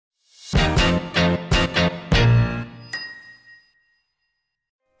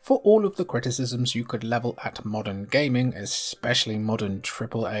For all of the criticisms you could level at modern gaming, especially modern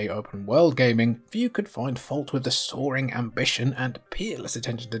AAA open world gaming, few could find fault with the soaring ambition and peerless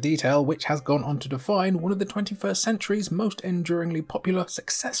attention to detail which has gone on to define one of the 21st century's most enduringly popular,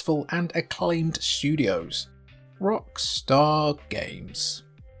 successful and acclaimed studios. Rockstar Games.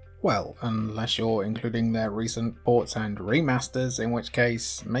 Well, unless you're including their recent ports and remasters, in which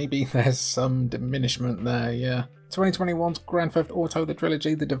case maybe there's some diminishment there, yeah. 2021's Grand Theft Auto The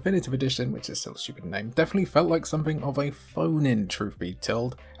Trilogy, the Definitive Edition, which is still a stupid name, definitely felt like something of a phone-in, truth be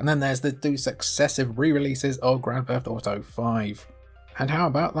told. And then there's the two successive re-releases of Grand Theft Auto 5. And how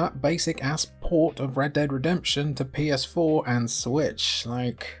about that basic-ass port of Red Dead Redemption to PS4 and Switch?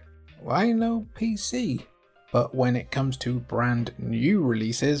 Like, why no PC? But when it comes to brand new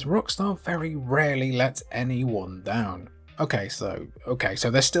releases, Rockstar very rarely lets anyone down. Okay, so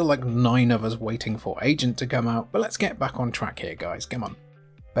there's still like 9 of us waiting for Agent to come out, but let's get back on track here guys, come on.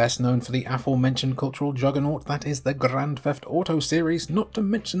 Best known for the aforementioned cultural juggernaut that is the Grand Theft Auto series, not to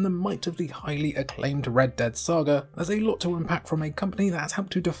mention the might of the highly acclaimed Red Dead saga, there's a lot to unpack from a company that has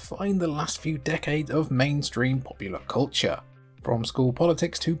helped to define the last few decades of mainstream popular culture. From school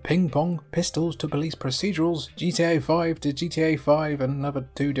politics to ping pong, pistols to police procedurals, GTA 5 to GTA 5 and another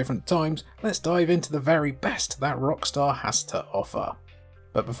 2 different times, let's dive into the very best that Rockstar has to offer.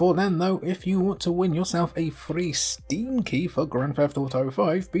 But before then though, if you want to win yourself a free Steam key for Grand Theft Auto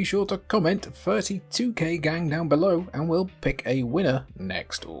 5, be sure to comment 32k gang down below and we'll pick a winner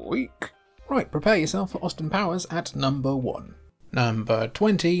next week. Right, prepare yourself for Austin Powers at number 1. Number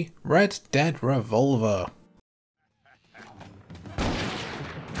 20, Red Dead Revolver.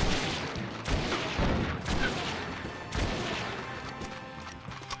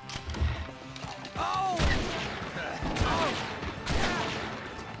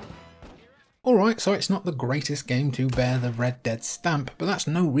 Alright, so it's not the greatest game to bear the Red Dead stamp, but that's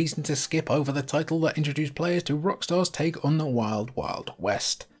no reason to skip over the title that introduced players to Rockstar's take on the Wild Wild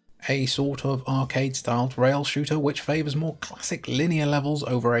West. A sort of arcade-styled rail shooter which favours more classic linear levels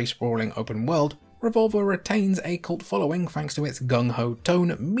over a sprawling open world, Revolver retains a cult following thanks to its gung-ho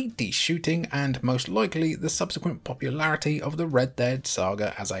tone, meaty shooting, and most likely the subsequent popularity of the Red Dead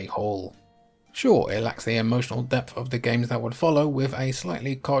saga as a whole. Sure, it lacks the emotional depth of the games that would follow, with a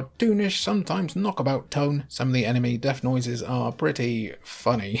slightly cartoonish, sometimes knockabout tone. Some of the enemy death noises are pretty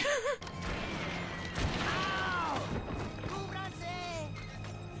funny.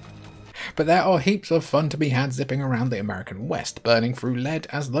 But there are heaps of fun to be had zipping around the American West, burning through lead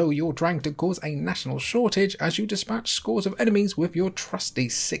as though you're trying to cause a national shortage as you dispatch scores of enemies with your trusty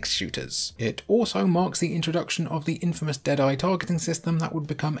 6-shooters. It also marks the introduction of the infamous Deadeye targeting system that would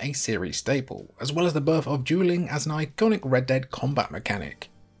become a series staple, as well as the birth of dueling as an iconic Red Dead combat mechanic.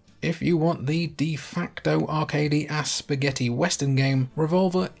 If you want the de facto arcadey-ass spaghetti western game,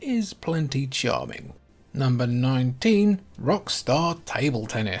 Revolver is plenty charming. Number 19, Rockstar Table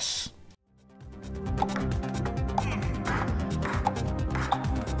Tennis.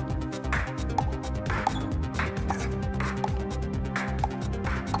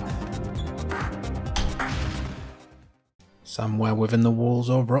 Somewhere within the walls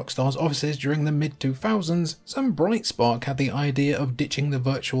of Rockstar's offices during the mid-2000s, some bright spark had the idea of ditching the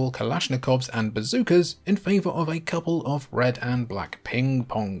virtual Kalashnikovs and bazookas in favour of a couple of red and black ping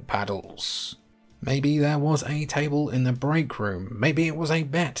pong paddles. Maybe there was a table in the break room, maybe it was a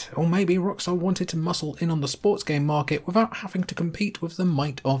bet, or maybe Rockstar wanted to muscle in on the sports game market without having to compete with the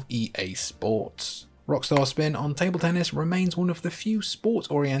might of EA Sports. Rockstar's spin on table tennis remains one of the few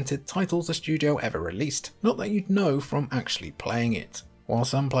sports-oriented titles the studio ever released, not that you'd know from actually playing it. While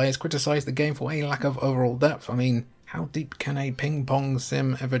some players criticise the game for a lack of overall depth, I mean, how deep can a ping pong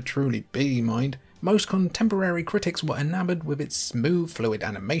sim ever truly be, mind? Most contemporary critics were enamoured with its smooth, fluid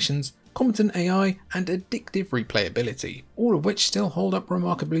animations, competent AI, and addictive replayability, all of which still hold up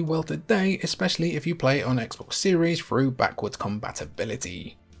remarkably well today, especially if you play it on Xbox Series through backwards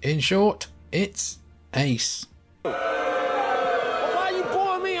compatibility. In short, it's ace. Why you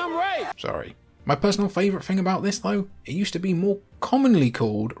boring me? I'm right. Sorry. My personal favourite thing about this though, it used to be more commonly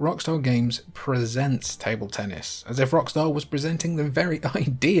called Rockstar Games Presents Table Tennis, as if Rockstar was presenting the very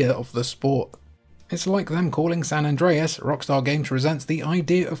idea of the sport. It's like them calling San Andreas Rockstar Games Presents the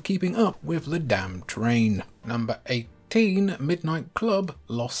idea of keeping up with the damn train. Number 18, Midnight Club,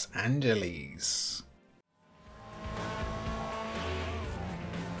 Los Angeles.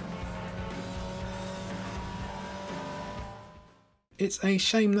 It's a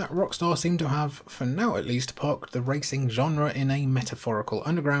shame that Rockstar seem to have, for now at least, parked the racing genre in a metaphorical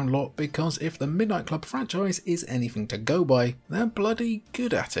underground lot, because if the Midnight Club franchise is anything to go by, they're bloody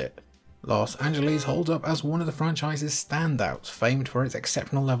good at it. Los Angeles holds up as one of the franchise's standouts, famed for its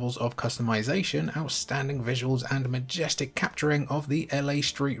exceptional levels of customization, outstanding visuals, and majestic capturing of the LA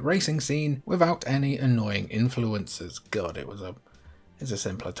street racing scene without any annoying influences. God, it's a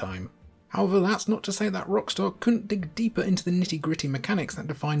simpler time. However, that's not to say that Rockstar couldn't dig deeper into the nitty-gritty mechanics that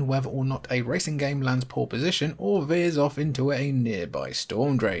define whether or not a racing game lands poor position or veers off into a nearby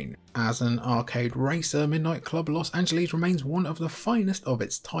storm drain. As an arcade racer, Midnight Club Los Angeles remains one of the finest of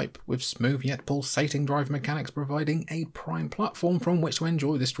its type, with smooth yet pulsating drive mechanics providing a prime platform from which to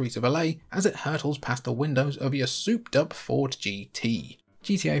enjoy the streets of LA as it hurtles past the windows of your souped-up Ford GT.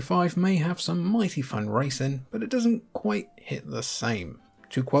 GTA 5 may have some mighty fun racing, but it doesn't quite hit the same.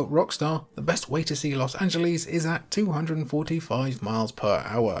 To quote Rockstar, the best way to see Los Angeles is at 245 miles per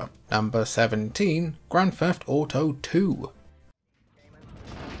hour. Number 17, Grand Theft Auto 2.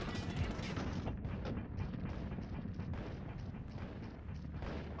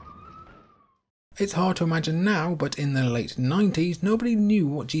 It's hard to imagine now, but in the late 90s, nobody knew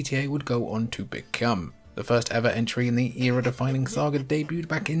what GTA would go on to become. The first ever entry in the era-defining saga debuted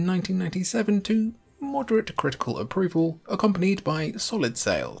back in 1997 to moderate critical approval, accompanied by solid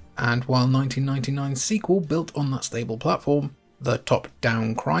sales. And while 1999's sequel built on that stable platform, the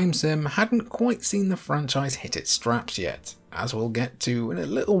top-down crime sim hadn't quite seen the franchise hit its straps yet. As we'll get to in a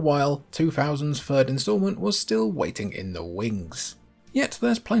little while, 2000's third installment was still waiting in the wings. Yet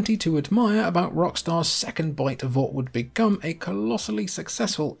there's plenty to admire about Rockstar's second bite of what would become a colossally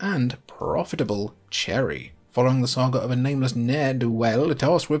successful and profitable cherry. Following the saga of a nameless ne'er-do-well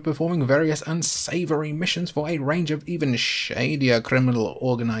tasked with performing various unsavoury missions for a range of even shadier criminal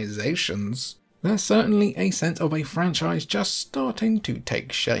organisations, there's certainly a sense of a franchise just starting to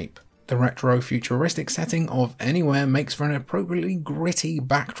take shape. The retro-futuristic setting of Anywhere makes for an appropriately gritty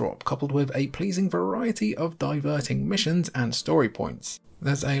backdrop coupled with a pleasing variety of diverting missions and story points.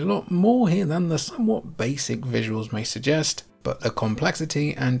 There's a lot more here than the somewhat basic visuals may suggest, but the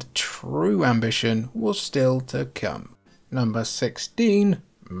complexity and true ambition was still to come. Number 16,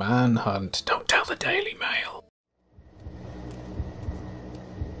 Manhunt. Don't tell the Daily Mail.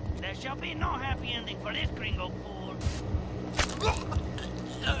 There shall be no happy ending for this gringo fool.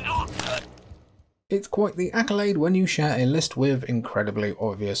 It's quite the accolade when you share a list with, incredibly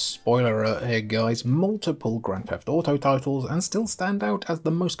obvious spoiler alert here guys, multiple Grand Theft Auto titles and still stand out as the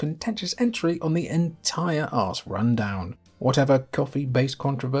most contentious entry on the entire arse rundown. Whatever coffee-based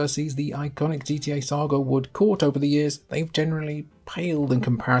controversies the iconic GTA saga would court over the years, they've generally paled in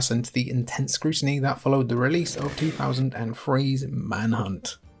comparison to the intense scrutiny that followed the release of 2003's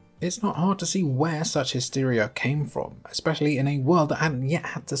Manhunt. It's not hard to see where such hysteria came from, especially in a world that hadn't yet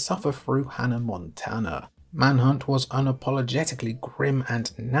had to suffer through Hannah Montana. Manhunt was unapologetically grim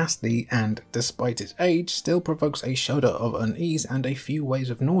and nasty, and despite its age, still provokes a shudder of unease and a few waves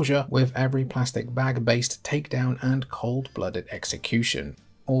of nausea with every plastic bag-based takedown and cold-blooded execution.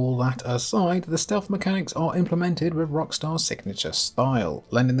 All that aside, the stealth mechanics are implemented with Rockstar's signature style,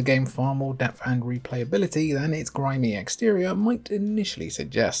 lending the game far more depth and replayability than its grimy exterior might initially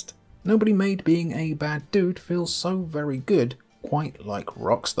suggest. Nobody made being a bad dude feel so very good, quite like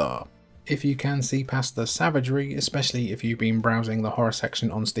Rockstar. If you can see past the savagery, especially if you've been browsing the horror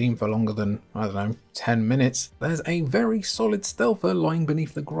section on Steam for longer than, 10 minutes, there's a very solid stealther lying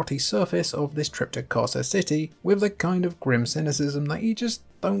beneath the grotty surface of this trip to Casa City, with the kind of grim cynicism that you just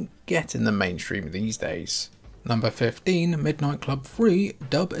don't get in the mainstream these days. Number 15, Midnight Club 3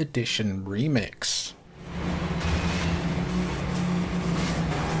 Dub Edition Remix.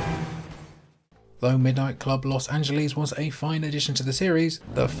 Though Midnight Club Los Angeles was a fine addition to the series,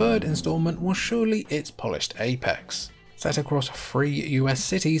 the third installment was surely its polished apex. Set across 3 US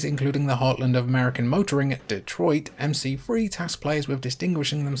cities including the heartland of American motoring, Detroit, MC3 tasks players with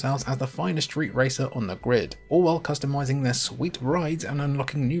distinguishing themselves as the finest street racer on the grid, all while customizing their sweet rides and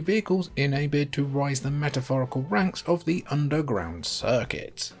unlocking new vehicles in a bid to rise the metaphorical ranks of the underground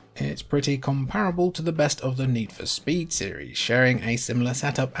circuit. It's pretty comparable to the best of the Need for Speed series, sharing a similar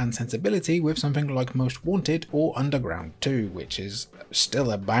setup and sensibility with something like Most Wanted or Underground 2, which is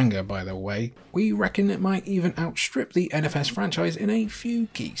still a banger by the way. We reckon it might even outstrip the NFS franchise in a few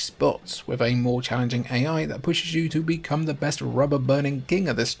key spots, with a more challenging AI that pushes you to become the best rubber-burning king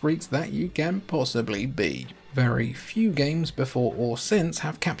of the streets that you can possibly be. Very few games before or since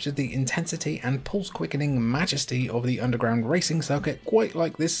have captured the intensity and pulse-quickening majesty of the underground racing circuit quite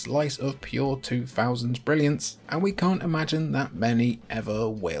like this slice of pure 2000s brilliance, and we can't imagine that many ever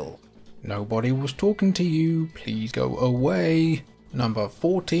will. Nobody was talking to you, please go away. Number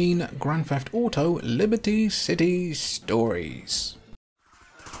 14, Grand Theft Auto Liberty City Stories.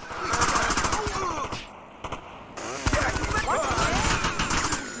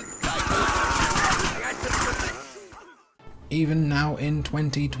 Even now in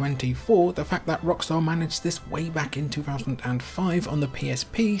 2024, the fact that Rockstar managed this way back in 2005 on the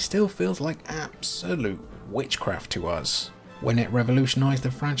PSP still feels like absolute witchcraft to us. When it revolutionized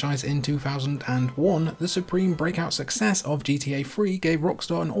the franchise in 2001, the supreme breakout success of GTA 3 gave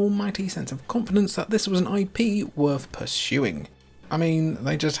Rockstar an almighty sense of confidence that this was an IP worth pursuing. I mean,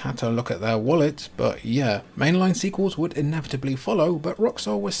 they just had to look at their wallet, but yeah, mainline sequels would inevitably follow, but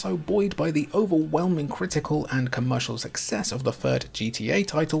Rockstar was so buoyed by the overwhelming critical and commercial success of the third GTA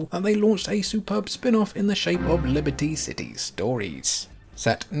title that they launched a superb spin-off in the shape of Liberty City Stories.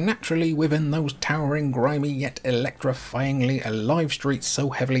 Set naturally within those towering, grimy yet electrifyingly alive streets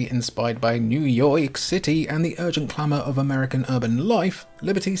so heavily inspired by New York City and the urgent clamour of American urban life,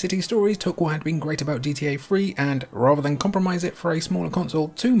 Liberty City Stories took what had been great about GTA 3 and, rather than compromise it for a smaller console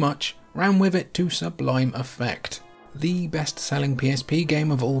too much, ran with it to sublime effect. The best-selling PSP game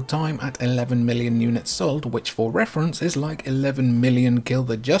of all time at 11 million units sold, which for reference is like 11 million Kill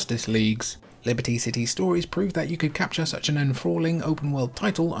the Justice Leagues. Liberty City Stories proved that you could capture such an enthralling open-world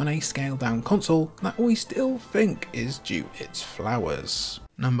title on a scaled-down console that we still think is due its flowers.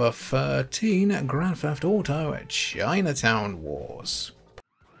 Number 13, Grand Theft Auto Chinatown Wars.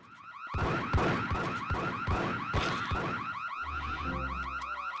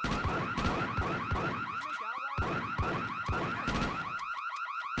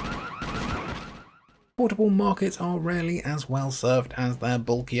 Portable markets are rarely as well served as their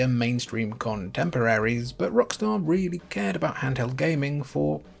bulkier mainstream contemporaries, but Rockstar really cared about handheld gaming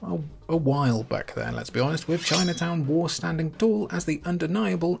for a while back then, let's be honest, with Chinatown Wars standing tall as the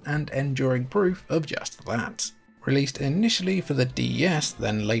undeniable and enduring proof of just that. Released initially for the DS,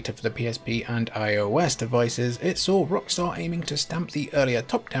 then later for the PSP and iOS devices, it saw Rockstar aiming to stamp the earlier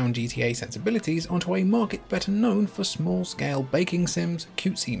top-down GTA sensibilities onto a market better known for small-scale baking sims,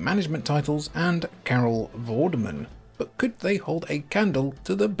 cutesy management titles, and Carol Vorderman. But could they hold a candle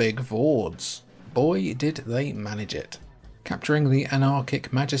to the big Vords? Boy, did they manage it. Capturing the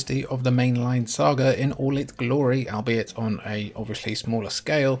anarchic majesty of the mainline saga in all its glory, albeit on a obviously smaller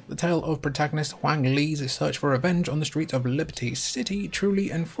scale, the tale of protagonist Huang Li's search for revenge on the streets of Liberty City truly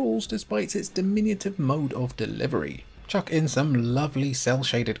enthralls despite its diminutive mode of delivery. Chuck in some lovely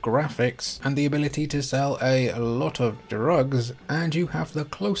cel-shaded graphics and the ability to sell a lot of drugs, and you have the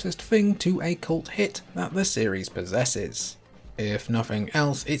closest thing to a cult hit that the series possesses. If nothing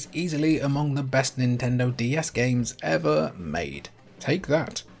else, it's easily among the best Nintendo DS games ever made. Take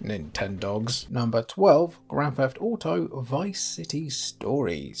that, Nintendogs. Number 12, Grand Theft Auto Vice City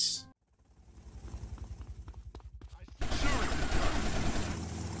Stories.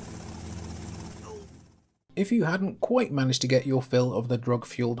 If you hadn't quite managed to get your fill of the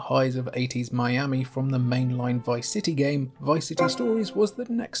drug-fueled highs of 80s Miami from the mainline Vice City game, Vice City Stories was the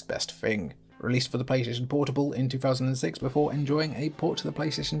next best thing. Released for the PlayStation Portable in 2006 before enjoying a port to the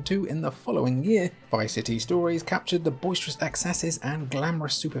PlayStation 2 in the following year, Vice City Stories captured the boisterous excesses and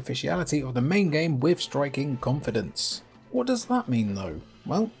glamorous superficiality of the main game with striking confidence. What does that mean though?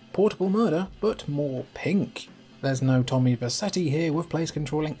 Well, portable murder, but more pink. There's no Tommy Vercetti here, with players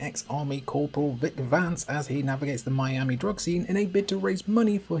controlling ex-Army Corporal Vic Vance as he navigates the Miami drug scene in a bid to raise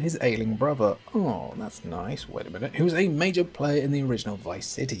money for his ailing brother. Oh, that's nice, wait a minute, who's a major player in the original Vice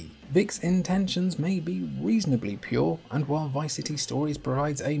City. Vic's intentions may be reasonably pure, and while Vice City Stories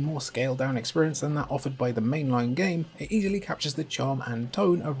provides a more scaled-down experience than that offered by the mainline game, it easily captures the charm and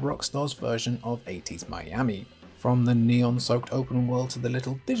tone of Rockstar's version of 80s Miami. From the neon-soaked open world to the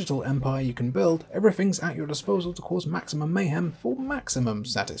little digital empire you can build, everything's at your disposal to cause maximum mayhem for maximum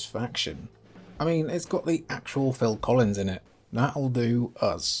satisfaction. I mean, it's got the actual Phil Collins in it. That'll do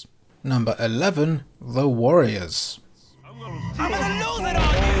us. Number 11, The Warriors. I'm gonna lose it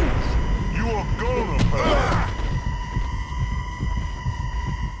on you! You are gonna pay!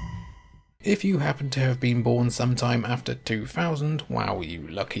 If you happen to have been born sometime after 2000, wow, you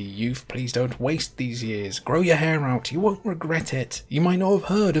lucky youth, please don't waste these years. Grow your hair out, you won't regret it. You might not have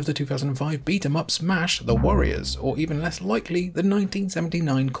heard of the 2005 beat-em-up smash The Warriors, or even less likely, the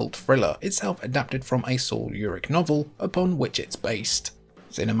 1979 cult thriller, itself adapted from a Saul Ulrich novel, upon which it's based.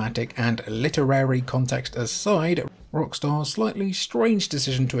 Cinematic and literary context aside, Rockstar's slightly strange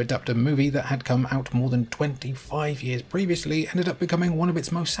decision to adapt a movie that had come out more than 25 years previously ended up becoming one of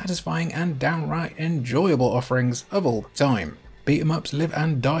its most satisfying and downright enjoyable offerings of all time. Beat-em-ups live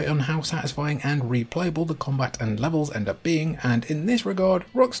and die on how satisfying and replayable the combat and levels end up being, and in this regard,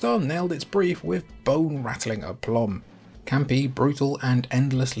 Rockstar nailed its brief with bone-rattling aplomb. Campy, brutal, and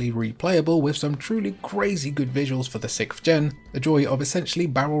endlessly replayable with some truly crazy good visuals for the 6th gen, the joy of essentially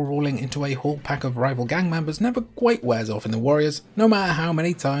barrel rolling into a whole pack of rival gang members never quite wears off in The Warriors, no matter how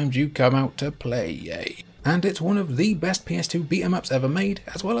many times you come out to play, yay. and it's one of the best PS2 beat-em-ups ever made,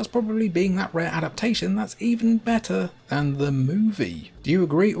 as well as probably being that rare adaptation that's even better than the movie. Do you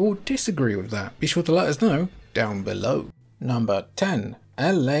agree or disagree with that? Be sure to let us know down below. Number 10.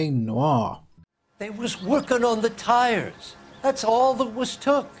 LA Noire. They was working on the tires. That's all that was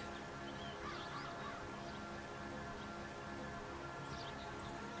took.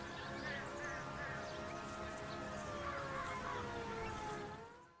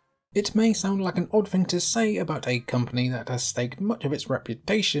 It may sound like an odd thing to say about a company that has staked much of its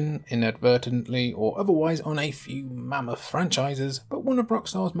reputation, inadvertently or otherwise, on a few mammoth franchises, but one of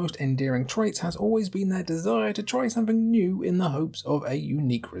Rockstar's most endearing traits has always been their desire to try something new in the hopes of a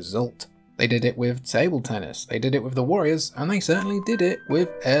unique result. They did it with table tennis, they did it with the Warriors, and they certainly did it with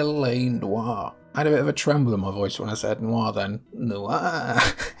LA Noire. I had a bit of a tremble in my voice when I said noir then. Noir.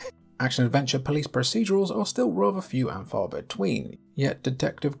 Action-adventure police procedurals are still rather few and far between, yet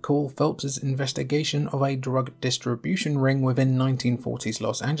Detective Cole Phelps' investigation of a drug distribution ring within 1940s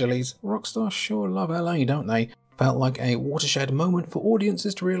Los Angeles, Rockstar sure love LA, don't they, felt like a watershed moment for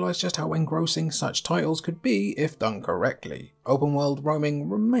audiences to realise just how engrossing such titles could be if done correctly. Open world roaming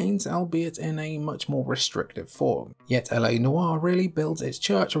remains, albeit in a much more restrictive form, yet LA Noire really builds its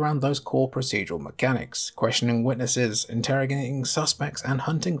church around those core procedural mechanics, questioning witnesses, interrogating suspects and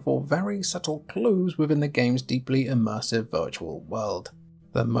hunting for very subtle clues within the game's deeply immersive virtual world.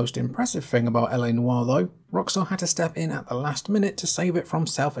 The most impressive thing about LA Noire though, Rockstar had to step in at the last minute to save it from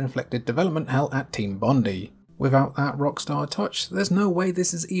self-inflicted development hell at Team Bondi. Without that Rockstar touch, there's no way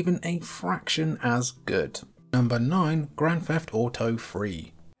this is even a fraction as good. Number 9. Grand Theft Auto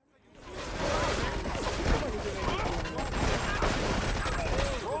 3.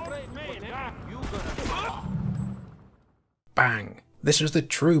 Bang! This was the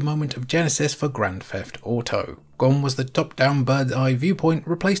true moment of genesis for Grand Theft Auto. Gone was the top-down bird's-eye viewpoint,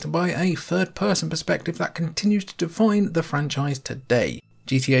 replaced by a third-person perspective that continues to define the franchise today.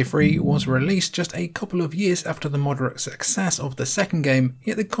 GTA 3 was released just a couple of years after the moderate success of the second game,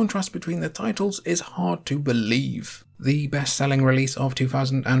 yet the contrast between the titles is hard to believe. The best-selling release of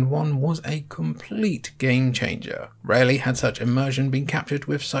 2001 was a complete game-changer. Rarely had such immersion been captured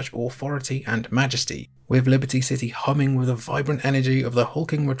with such authority and majesty, with Liberty City humming with the vibrant energy of the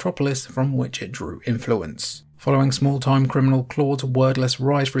hulking metropolis from which it drew influence. Following small-time criminal Claude's wordless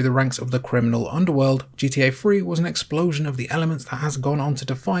rise through the ranks of the criminal underworld, GTA 3 was an explosion of the elements that has gone on to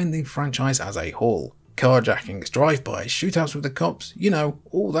define the franchise as a whole. Carjackings, drive-bys, shootouts with the cops, you know,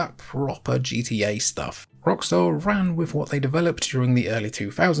 all that proper GTA stuff. Rockstar ran with what they developed during the early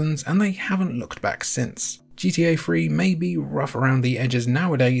 2000s, and they haven't looked back since. GTA 3 may be rough around the edges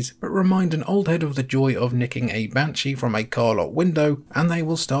nowadays, but remind an old head of the joy of nicking a Banshee from a car lot window, and they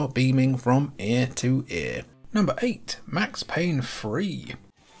will start beaming from ear to ear. Number 8. Max Payne 3.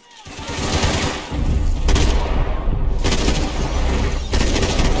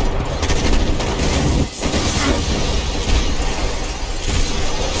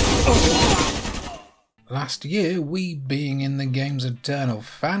 Last year, we, being in the game's eternal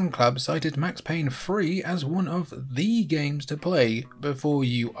fan club, cited Max Payne 3 as one of the games to play before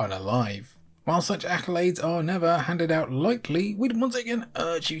you unalive. While such accolades are never handed out lightly, we'd once again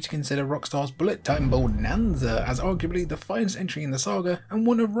urge you to consider Rockstar's Bullet Time Bonanza as arguably the finest entry in the saga and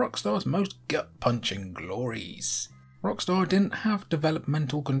one of Rockstar's most gut-punching glories. Rockstar didn't have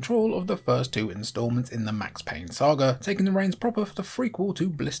developmental control of the first two installments in the Max Payne saga, taking the reins proper for the prequel to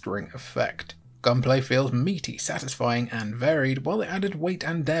blistering effect. Gunplay feels meaty, satisfying and varied, while the added weight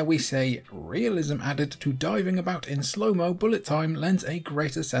and dare we say realism added to diving about in slow-mo bullet time lends a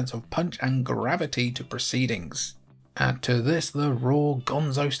greater sense of punch and gravity to proceedings. Add to this the raw,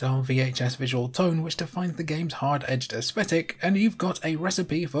 gonzo-style VHS visual tone which defines the game's hard-edged aesthetic, and you've got a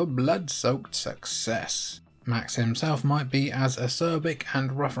recipe for blood-soaked success. Max himself might be as acerbic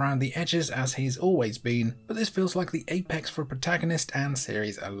and rough around the edges as he's always been, but this feels like the apex for protagonist and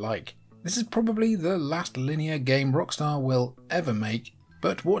series alike. This is probably the last linear game Rockstar will ever make,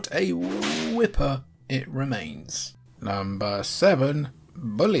 but what a whipper it remains. Number 7.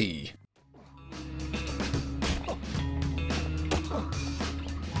 Bully.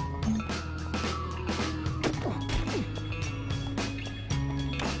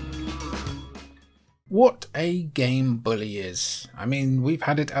 What a game Bully is. I mean, we've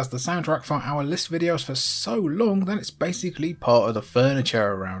had it as the soundtrack for our list videos for so long that it's basically part of the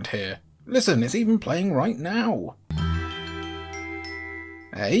furniture around here. Listen, it's even playing right now.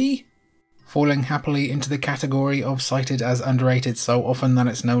 Eh? Falling happily into the category of cited as underrated so often that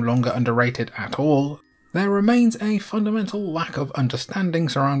it's no longer underrated at all, there remains a fundamental lack of understanding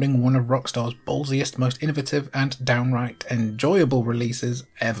surrounding one of Rockstar's ballsiest, most innovative and downright enjoyable releases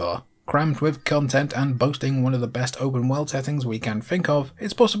ever. crammed with content and boasting one of the best open world settings we can think of,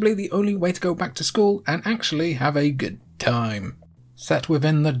 it's possibly the only way to go back to school and actually have a good time. Set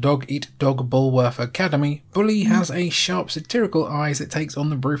within the dog-eat-dog Bulworth Academy, Bully has a sharp satirical eye as it takes on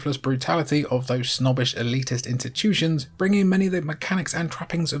the ruthless brutality of those snobbish elitist institutions, bringing many of the mechanics and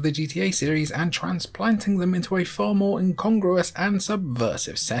trappings of the GTA series and transplanting them into a far more incongruous and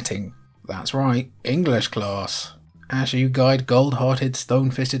subversive setting. That's right, English class. As you guide gold-hearted,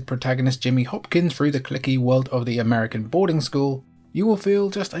 stone-fisted protagonist Jimmy Hopkins through the cliquey world of the American boarding school, you will feel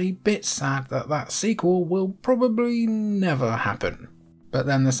just a bit sad that sequel will probably never happen. But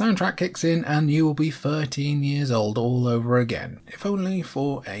then the soundtrack kicks in and you will be 13 years old all over again, if only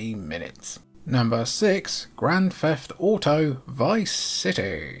for a minute. Number 6, Grand Theft Auto Vice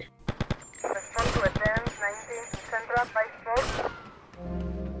City.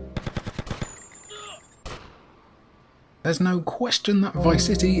 There's no question that Vice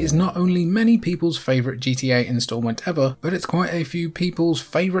City is not only many people's favourite GTA installment ever, but it's quite a few people's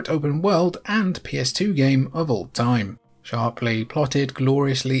favourite open world and PS2 game of all time. Sharply plotted,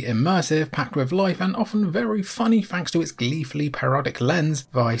 gloriously immersive, packed with life and often very funny thanks to its gleefully parodic lens,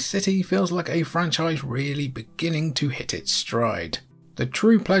 Vice City feels like a franchise really beginning to hit its stride. The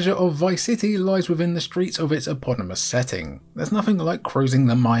true pleasure of Vice City lies within the streets of its eponymous setting. There's nothing like cruising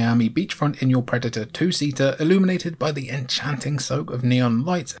the Miami beachfront in your Predator 2-seater illuminated by the enchanting soak of neon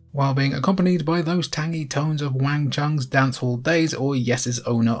lights while being accompanied by those tangy tones of Wang Chung's Dancehall Days or Yes's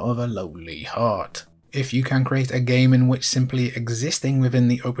Owner of a Lowly Heart. If you can create a game in which simply existing within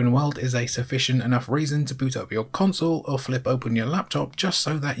the open world is a sufficient enough reason to boot up your console or flip open your laptop just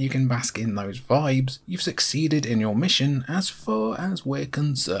so that you can bask in those vibes, you've succeeded in your mission as far as we're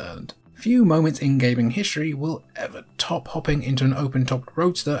concerned. Few moments in gaming history will ever top hopping into an open-topped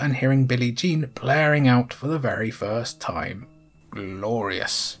roadster and hearing Billie Jean blaring out for the very first time.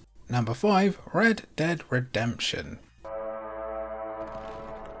 Glorious. Number 5, Red Dead Redemption.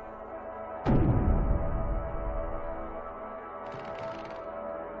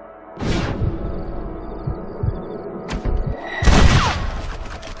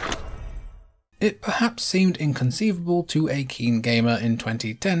 It perhaps seemed inconceivable to a keen gamer in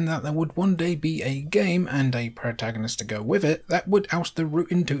 2010 that there would one day be a game, and a protagonist to go with it, that would oust the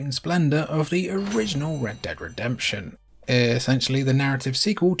rootin' tootin' splendour of the original Red Dead Redemption. Essentially the narrative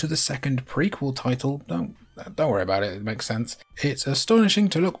sequel to the second prequel title. Don't worry about it, it makes sense. It's astonishing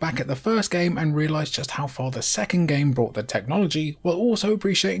to look back at the first game and realise just how far the second game brought the technology, while also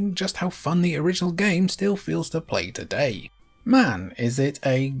appreciating just how fun the original game still feels to play today. Man, is it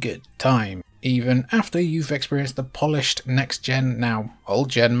a good time. Even after you've experienced the polished next-gen, now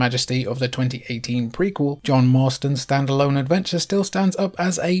old-gen majesty of the 2018 prequel, John Marston's standalone adventure still stands up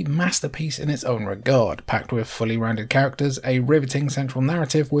as a masterpiece in its own regard, packed with fully rounded characters, a riveting central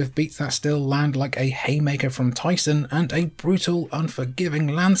narrative with beats that still land like a haymaker from Tyson, and a brutal, unforgiving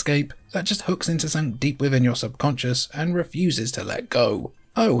landscape that just hooks into something deep within your subconscious and refuses to let go.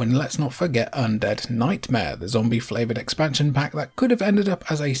 Oh, and let's not forget Undead Nightmare, the zombie-flavoured expansion pack that could have ended up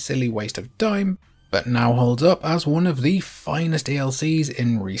as a silly waste of time, but now holds up as one of the finest DLCs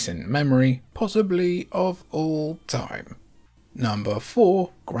in recent memory, possibly of all time. Number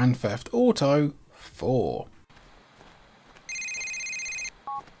 4, Grand Theft Auto 4.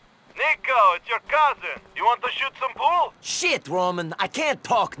 Nico, it's your cousin. You want to shoot some pool? Shit, Roman, I can't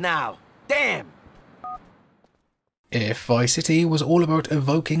talk now. Damn. If Vice City was all about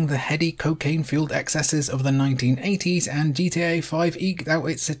evoking the heady cocaine-fueled excesses of the 1980s and GTA 5 eked out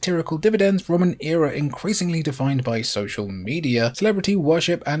its satirical dividends from an era increasingly defined by social media, celebrity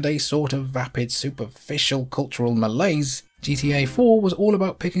worship and a sort of vapid superficial cultural malaise, GTA 4 was all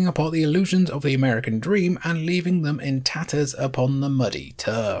about picking apart the illusions of the American dream and leaving them in tatters upon the muddy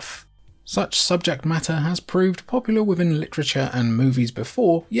turf. Such subject matter has proved popular within literature and movies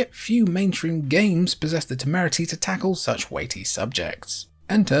before, yet few mainstream games possess the temerity to tackle such weighty subjects.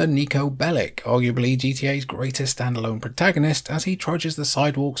 Enter Niko Bellic, arguably GTA's greatest standalone protagonist, as he trudges the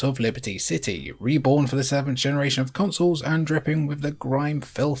sidewalks of Liberty City, reborn for the 7th generation of consoles and dripping with the grime,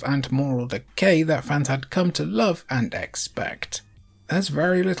 filth and moral decay that fans had come to love and expect. There's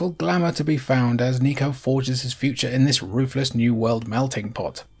very little glamour to be found as Niko forges his future in this ruthless new world melting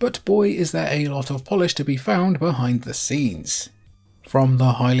pot, but boy is there a lot of polish to be found behind the scenes. From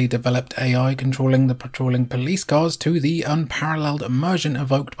the highly developed AI controlling the patrolling police cars to the unparalleled immersion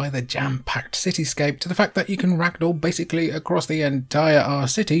evoked by the jam-packed cityscape to the fact that you can ragdoll basically across the entire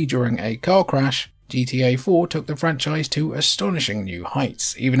city during a car crash, GTA 4 took the franchise to astonishing new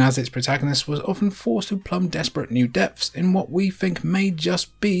heights, even as its protagonist was often forced to plumb desperate new depths in what we think may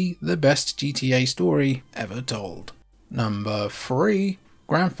just be the best GTA story ever told. Number 3,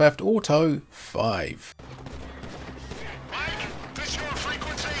 Grand Theft Auto 5. Mike, this your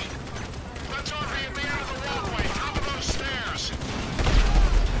frequency? Let's offer you the end of the walkway, top of those stairs.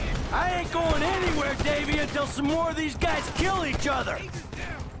 I ain't going anywhere, Davey, until some more of these guys kill each other.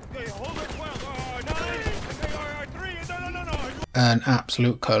 An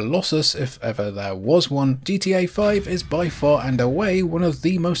absolute colossus if ever there was one, GTA 5 is by far and away one of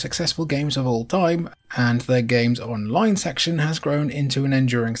the most successful games of all time, and their games online section has grown into an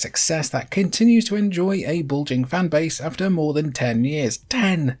enduring success that continues to enjoy a bulging fanbase after more than 10 years.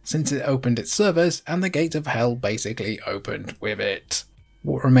 10 since it opened its servers, and the gates of hell basically opened with it.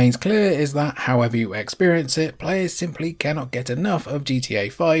 What remains clear is that however you experience it, players simply cannot get enough of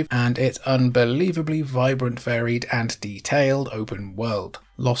GTA 5 and its unbelievably vibrant, varied and detailed open world.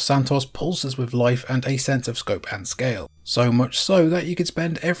 Los Santos pulses with life and a sense of scope and scale. So much so that you could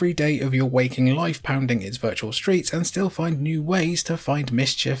spend every day of your waking life pounding its virtual streets and still find new ways to find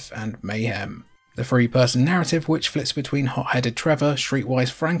mischief and mayhem. The three-person narrative, which flips between hot-headed Trevor, streetwise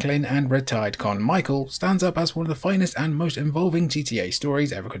Franklin and retired con Michael, stands up as one of the finest and most involving GTA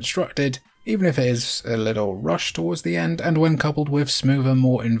stories ever constructed, even if it is a little rushed towards the end, and when coupled with smoother,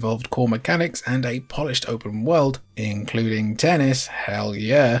 more involved core mechanics and a polished open world, including tennis, hell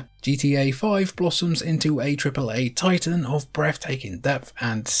yeah, GTA 5 blossoms into a AAA titan of breathtaking depth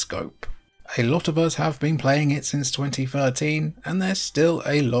and scope. A lot of us have been playing it since 2013, and there's still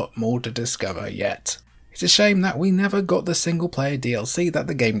a lot more to discover yet. It's a shame that we never got the single player DLC that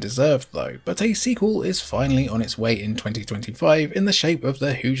the game deserved though, but a sequel is finally on its way in 2025 in the shape of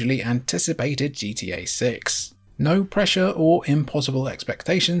the hugely anticipated GTA 6. No pressure or impossible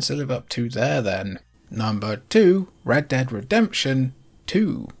expectations to live up to there then. Number 2, Red Dead Redemption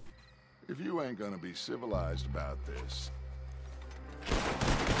 2. If you ain't gonna be civilized about this.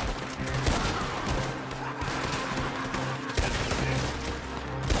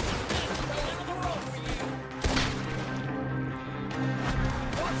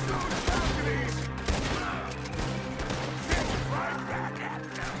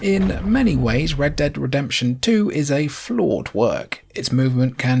 In many ways, Red Dead Redemption 2 is a flawed work. Its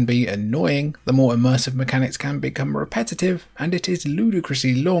movement can be annoying, the more immersive mechanics can become repetitive, and it is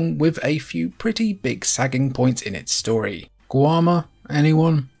ludicrously long with a few pretty big sagging points in its story. Guarma?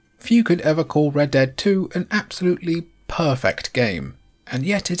 Anyone? Few could ever call Red Dead 2 an absolutely perfect game, and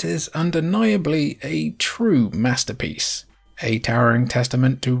yet it is undeniably a true masterpiece. A towering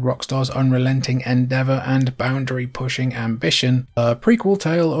testament to Rockstar's unrelenting endeavour and boundary-pushing ambition, a prequel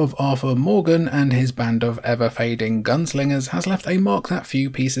tale of Arthur Morgan and his band of ever-fading gunslingers has left a mark that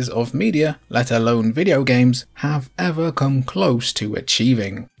few pieces of media, let alone video games, have ever come close to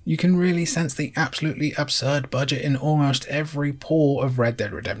achieving. You can really sense the absolutely absurd budget in almost every pore of Red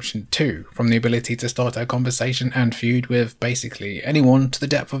Dead Redemption 2, from the ability to start a conversation and feud with basically anyone to the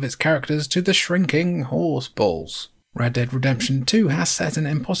depth of its characters to the shrinking horse balls. Red Dead Redemption 2 has set an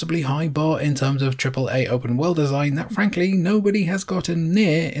impossibly high bar in terms of AAA open world design that frankly nobody has gotten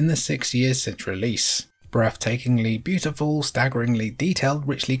near in the 6 years since release. Breathtakingly beautiful, staggeringly detailed,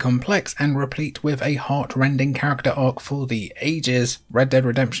 richly complex, and replete with a heart-rending character arc for the ages, Red Dead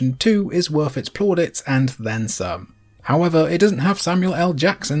Redemption 2 is worth its plaudits and then some. However, it doesn't have Samuel L.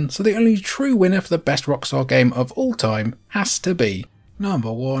 Jackson, so the only true winner for the best Rockstar game of all time has to be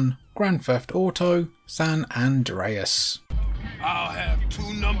number 1, Grand Theft Auto San Andreas. I'll have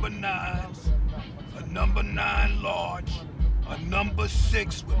 2 number 9s, a number 9 large, a number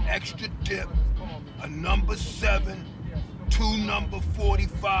 6 with extra dip, a number 7, 2 number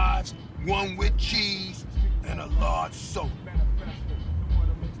 45s, 1 with cheese, and a large soda.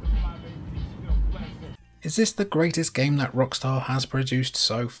 Is this the greatest game that Rockstar has produced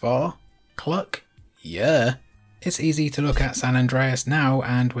so far? Cluck? Yeah. It's easy to look at San Andreas now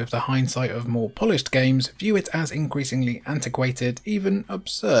and, with the hindsight of more polished games, view it as increasingly antiquated, even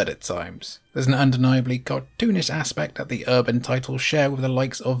absurd at times. There's an undeniably cartoonish aspect that the urban titles share with the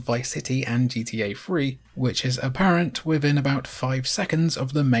likes of Vice City and GTA 3, which is apparent within about 5 seconds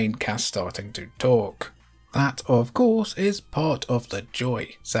of the main cast starting to talk. That, of course, is part of the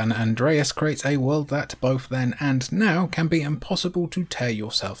joy. San Andreas creates a world that both then and now can be impossible to tear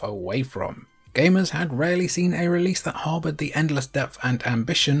yourself away from. Gamers had rarely seen a release that harboured the endless depth and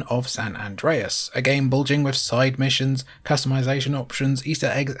ambition of San Andreas, a game bulging with side missions, customization options, Easter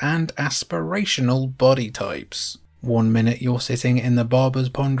eggs, and aspirational body types. One minute you're sitting in the barber's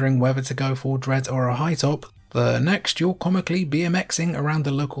pondering whether to go for dreads or a high top, the next you're comically BMXing around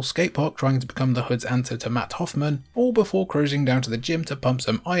the local skate park trying to become the hood's answer to Matt Hoffman, all before cruising down to the gym to pump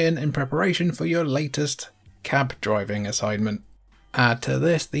some iron in preparation for your latest cab driving assignment. Add to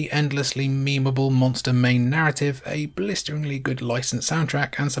this the endlessly memeable monster main narrative, a blisteringly good licensed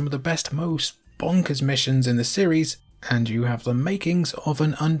soundtrack, and some of the best, most bonkers missions in the series, and you have the makings of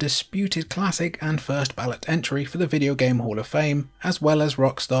an undisputed classic and first ballot entry for the Video Game Hall of Fame, as well as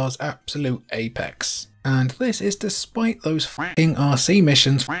Rockstar's absolute apex. And this is despite those fucking RC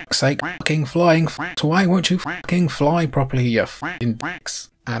missions, fuck's sake, fucking flying, why won't you fucking fly properly, you fucking bricks?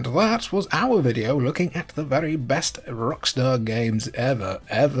 And that was our video looking at the very best Rockstar games ever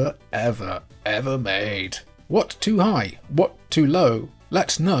made. What too high? What too low?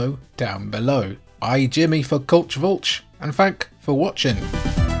 Let's know down below. I, Jimmy, for Culture Vulture, and thank for watching.